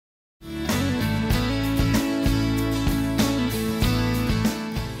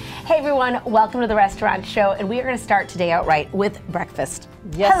Hey everyone, welcome to the restaurant show, and we are going to start today out right with breakfast.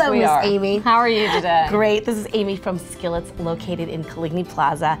 Yes, hello, Miss Amy. How are you today? Great. This is Amy from Skillets, located in Coligny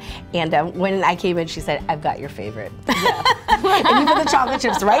Plaza. And when I came in, she said, "I've got your favorite." Yes. And you put the chocolate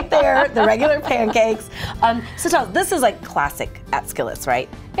chips right there, the regular pancakes. So tell us, this is like classic at Skillets, right?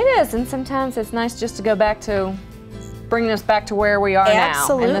 It is, and sometimes it's nice just to go back to, bringing us back to where we are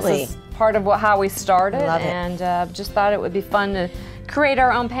Absolutely. now. And this is part of how we started. Love it. And just thought it would be fun to create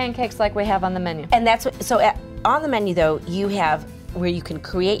our own pancakes like we have on the menu. And that's what, so on the menu though, you have where you can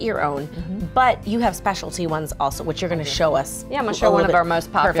create your own, but you have specialty ones also, which you're going to show us. Yeah, I'm going to show one of our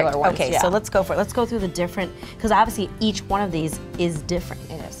most popular ones. Okay, so let's go for it. Let's go through the different, because obviously each one of these is different.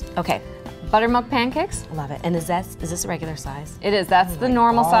 It is. Okay. Buttermilk pancakes. Love it. And is this a regular size? It is. That's the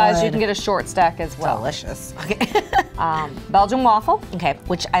normal size. You can get a short stack as well. Delicious. Okay. Belgian waffle. Okay,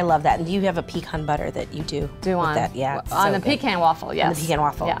 which I love that. And you have a pecan butter that you do with on that. Yeah, on so the pecan waffle. Yes. On the pecan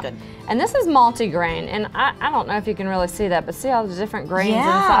waffle. Yeah. Good. And this is multi-grain, and I don't know if you can really see that, but see all the different grains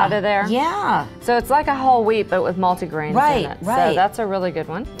inside of there? Yeah. So it's like a whole wheat, but with multi-grains in it. Right. So that's a really good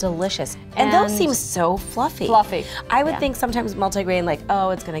one. Delicious. And those seem so fluffy. Fluffy. I would think sometimes multi-grain, like,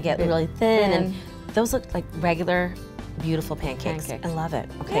 oh, it's going to get really thin. And those look like regular, beautiful pancakes. I love it.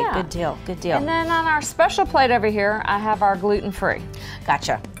 Okay, good deal, good deal. And then on our special plate over here, I have our gluten-free.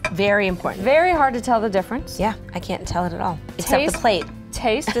 Gotcha. Very important. Very hard to tell the difference. Yeah, I can't tell it at all. Except the plate.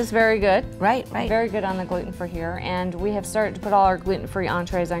 Taste is very good. Right. Very good on the gluten-free here. And we have started to put all our gluten-free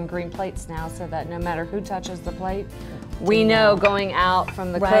entrees on green plates now, so that no matter who touches the plate, we know going out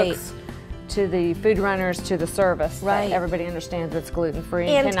from the cooks to the food runners to the service, that everybody understands it's gluten-free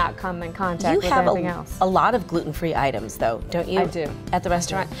and cannot come in contact with anything else. A lot of gluten-free items, though, don't you? I do. At the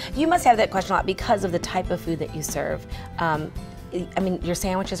restaurant? You must have that question a lot because of the type of food that you serve. I mean, your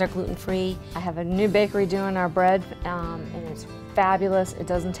sandwiches are gluten-free. I have a new bakery doing our bread, and it's fabulous. It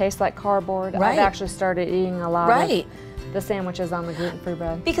doesn't taste like cardboard. I've actually started eating a lot of the sandwiches on the gluten-free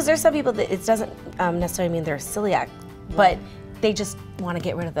bread. Because there's some people that it doesn't necessarily mean they're celiac, but they just want to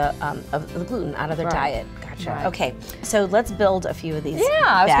get rid of the gluten out of their diet. Gotcha. Okay, so let's build a few of these. Yeah,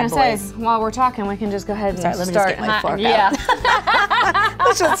 I was going to say, while we're talking, we can just go ahead and let me just get my fork out. Yeah.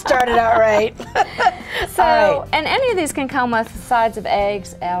 Let's just start it out right. So, and any of these can come with sides of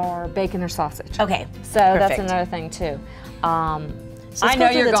eggs or bacon or sausage. Okay. So that's another thing too. I know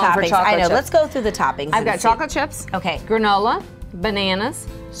you're going for chocolate chips. I know. Let's go through the toppings. I've got chocolate chips. Okay. Granola, bananas,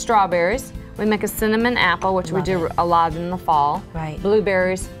 strawberries. We make a cinnamon apple, which we do a lot in the fall. Right.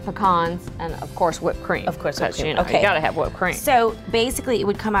 Blueberries, pecans, and of course whipped cream. Of course, whipped cream. You know, you gotta have whipped cream. So basically, it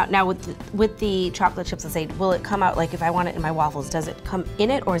would come out now with the chocolate chips. Let's say, will it come out like if I want it in my waffles? Does it come in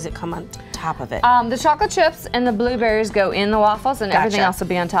it, or does it come on top of it? The chocolate chips and the blueberries go in the waffles, and everything else will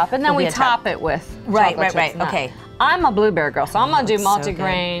be on top. And then we top it with chocolate chips. Okay. I'm a blueberry girl, so I'm gonna do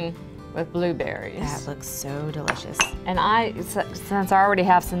multigrain with blueberries. That looks so delicious. And since I already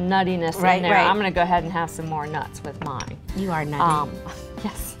have some nuttiness in there, I'm gonna go ahead and have some more nuts with mine. You are nutty.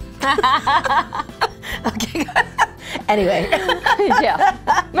 Yes. Okay. Anyway. Yeah.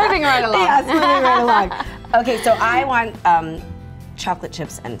 Moving right along. Yes, moving right along. Okay, so I want chocolate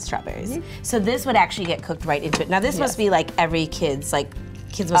chips and strawberries. So this would actually get cooked right into it. Now this must be like every kid's, like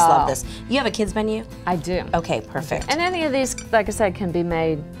kids must love this. You have a kids menu? I do. Okay, perfect. And any of these, like I said, can be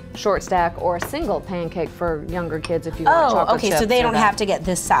made short stack or a single pancake for younger kids if you want chocolate chips. So they don't have to get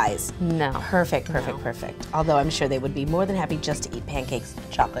this size. No. Perfect. Although I'm sure they would be more than happy just to eat pancakes,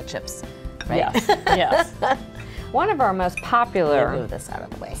 chocolate chips, right? Yes, yes. One of our most popular move this out of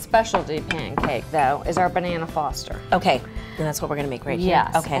the way. specialty pancake, though, is our banana foster. Okay, and that's what we're gonna make right here.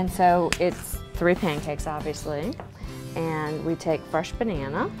 Yes, okay. and so it's 3 pancakes, obviously, and we take fresh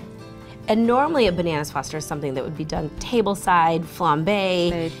banana. And normally a banana foster is something that would be done tableside,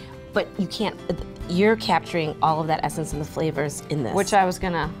 flambe, but you can't, you're capturing all of that essence and the flavors in this. Which I was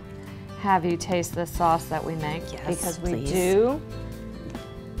gonna have you taste the sauce that we make, because we do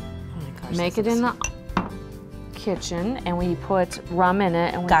make it in the kitchen, and we put rum in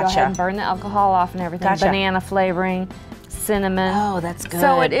it, and we go ahead and burn the alcohol off and everything. Banana flavoring, cinnamon. Oh, that's good.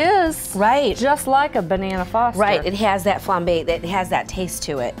 So it is just like a banana foster. Right, it has that flambe, it has that taste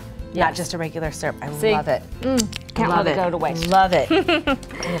to it. Not just a regular syrup. I love it. Can't let it go to waste. Love it.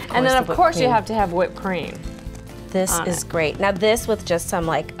 And then of course you have to have whipped cream. This is great. Now this with just some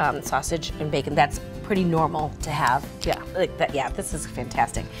like sausage and bacon, that's pretty normal to have. Yeah. Like that. Yeah, this is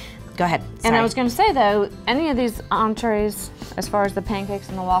fantastic. Go ahead. Sorry. And I was going to say though, any of these entrees, as far as the pancakes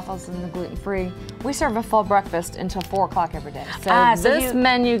and the waffles and the gluten-free, we serve a full breakfast until 4 o'clock every day. So this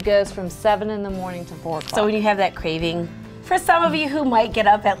menu goes from 7 in the morning to 4 o'clock. So when you have that craving, for some of you who might get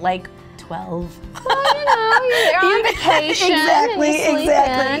up at like 12. Well, you know, you're on vacation. Exactly, and you sleep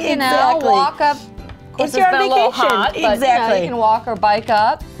exactly, in, you know, exactly. walk up. Of course, If you're it's on been a little vacation, hot, but exactly. you can walk or bike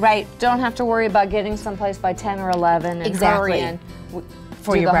up. Right. Don't have to worry about getting someplace by 10 or 11 and Exactly. hurry and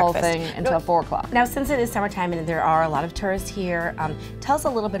For do your the whole breakfast. thing until 4 o'clock. Now, since it is summertime and there are a lot of tourists here, tell us a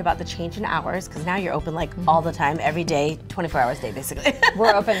little bit about the change in hours, because now you're open like all the time, every day, 24 hours a day, basically.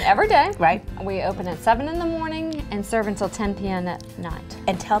 We're open every day. Right. We open at 7 in the morning and serve until 10 p.m. at night.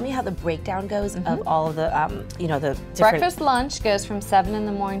 And tell me how the breakdown goes of all of the, you know, the different... Breakfast lunch goes from 7 in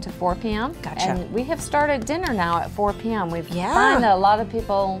the morning to 4 p.m. Gotcha. And we have started dinner now at 4 p.m. We Yeah. find that a lot of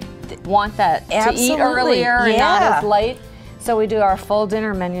people want that to eat Absolutely. earlier and not Yeah. as late. So we do our full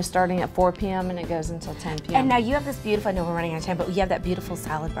dinner menu starting at 4 p.m. and it goes until 10 p.m. And now you have this beautiful, I know we're running out of time, but you have that beautiful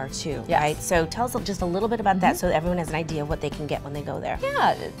salad bar too, Yes. right? So tell us just a little bit about that so everyone has an idea of what they can get when they go there.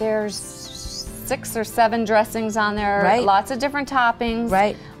 Yeah, there's 6 or 7 dressings on there, Right. lots of different toppings.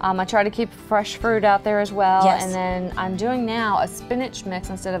 Right. I try to keep fresh fruit out there as well. Yes. And then I'm doing now a spinach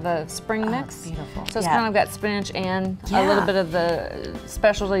mix instead of a spring mix. Beautiful. So it's Yeah. kind of got spinach and Yeah. a little bit of the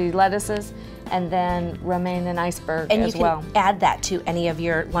specialty lettuces, and then romaine and iceberg And as you can well. add that to any of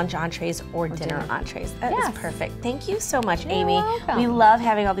your lunch entrees or dinner entrees. That is Yes. perfect. Thank you so much, You're Amy. welcome. We love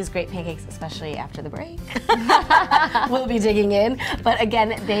having all these great pancakes, especially after the break. We'll be digging in. But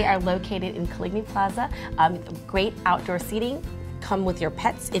again, they are located in Coligny Plaza. Great outdoor seating. Come with your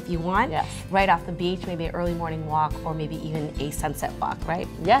pets if you want. Yes. Right off the beach, maybe an early morning walk or maybe even a sunset walk, right?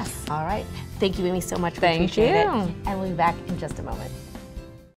 Yes. All right. Thank you, Amy, so much. We Thank appreciate it. you. And we'll be back in just a moment.